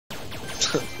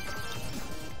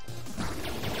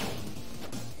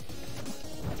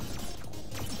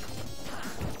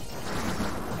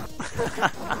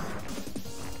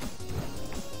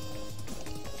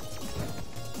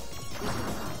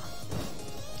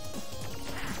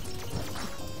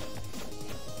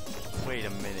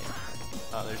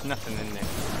Oh, there's nothing in there.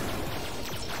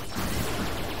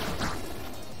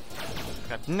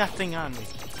 Got nothing on me.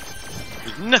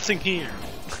 There's nothing here.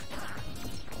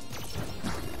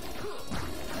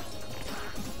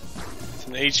 It's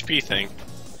an HP thing.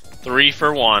 3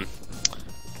 for 1.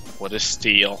 What a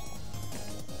steal.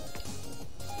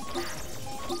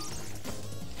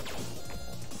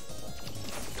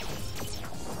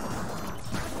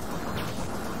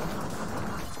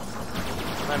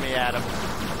 Let me at him.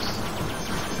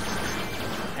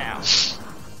 Ow.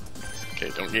 Okay,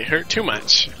 don't get hurt too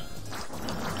much.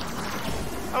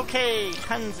 Okay,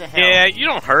 tons of health. Yeah, you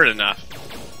don't hurt enough.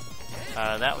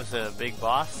 That was a big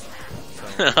boss.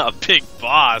 So. A big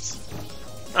boss?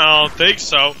 I don't think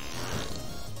so.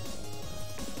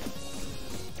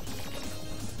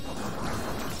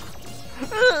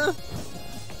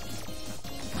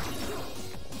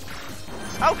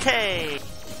 Okay.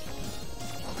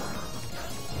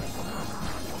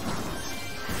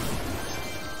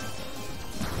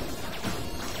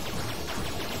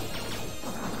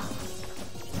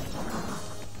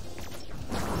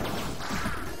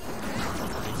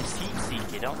 They just heat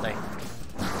seek you, don't they?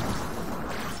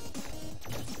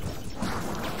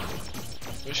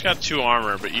 We just got 2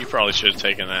 armor, but you probably should have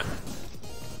taken that.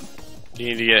 You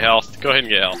need to get health. Go ahead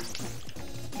and get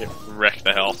health. Wreck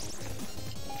the health.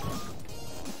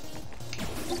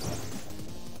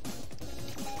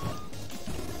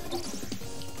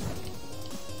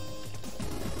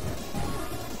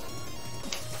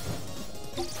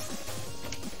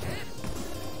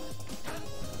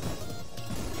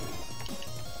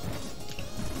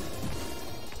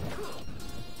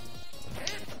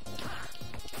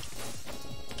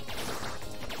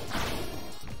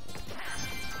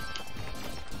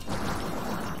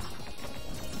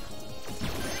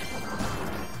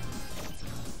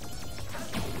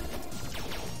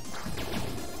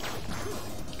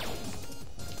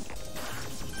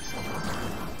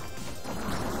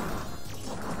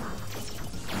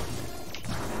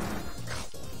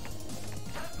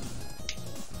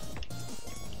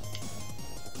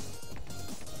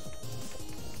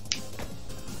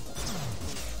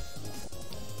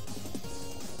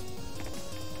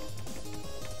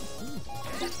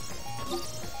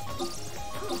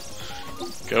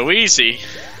 Go easy.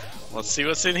 Let's see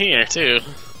what's in here, too.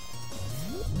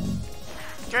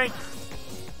 Strength.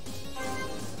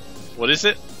 What is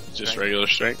it? Just Strength. regular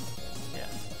strength? Yeah.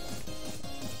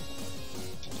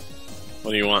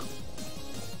 What do you want?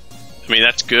 I mean,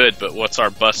 that's good, but what's our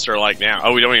buster like now?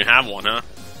 Oh, we don't even have one, huh?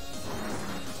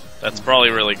 That's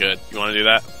probably really good. You want to do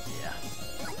that? Yeah.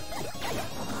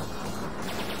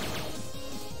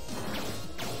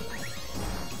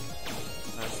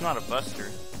 That's not a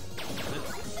buster.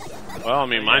 Well, I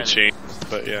mean, mine changed,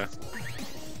 but yeah.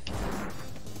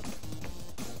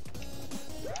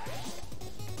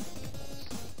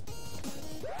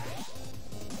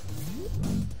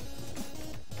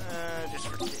 Just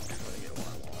for kicks. I'm gonna get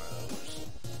one more of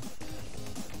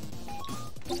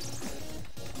those.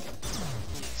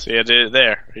 See, I did it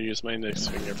there. I used my index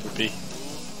finger for P.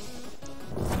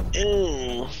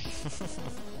 Ew.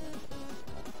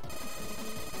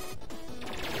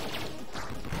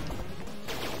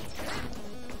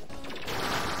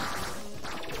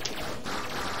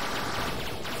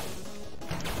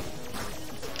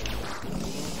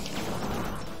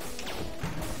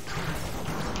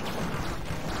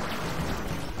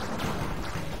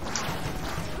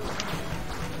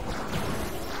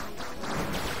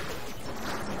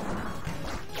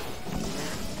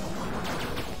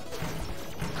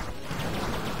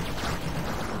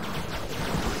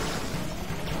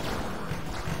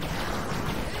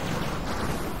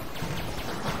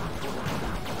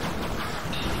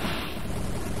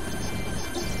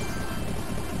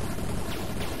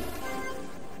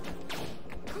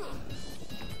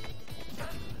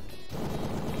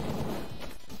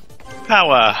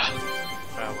 Power.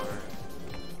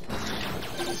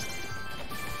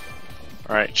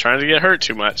 Alright, trying to get hurt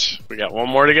too much. We got one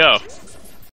more to go.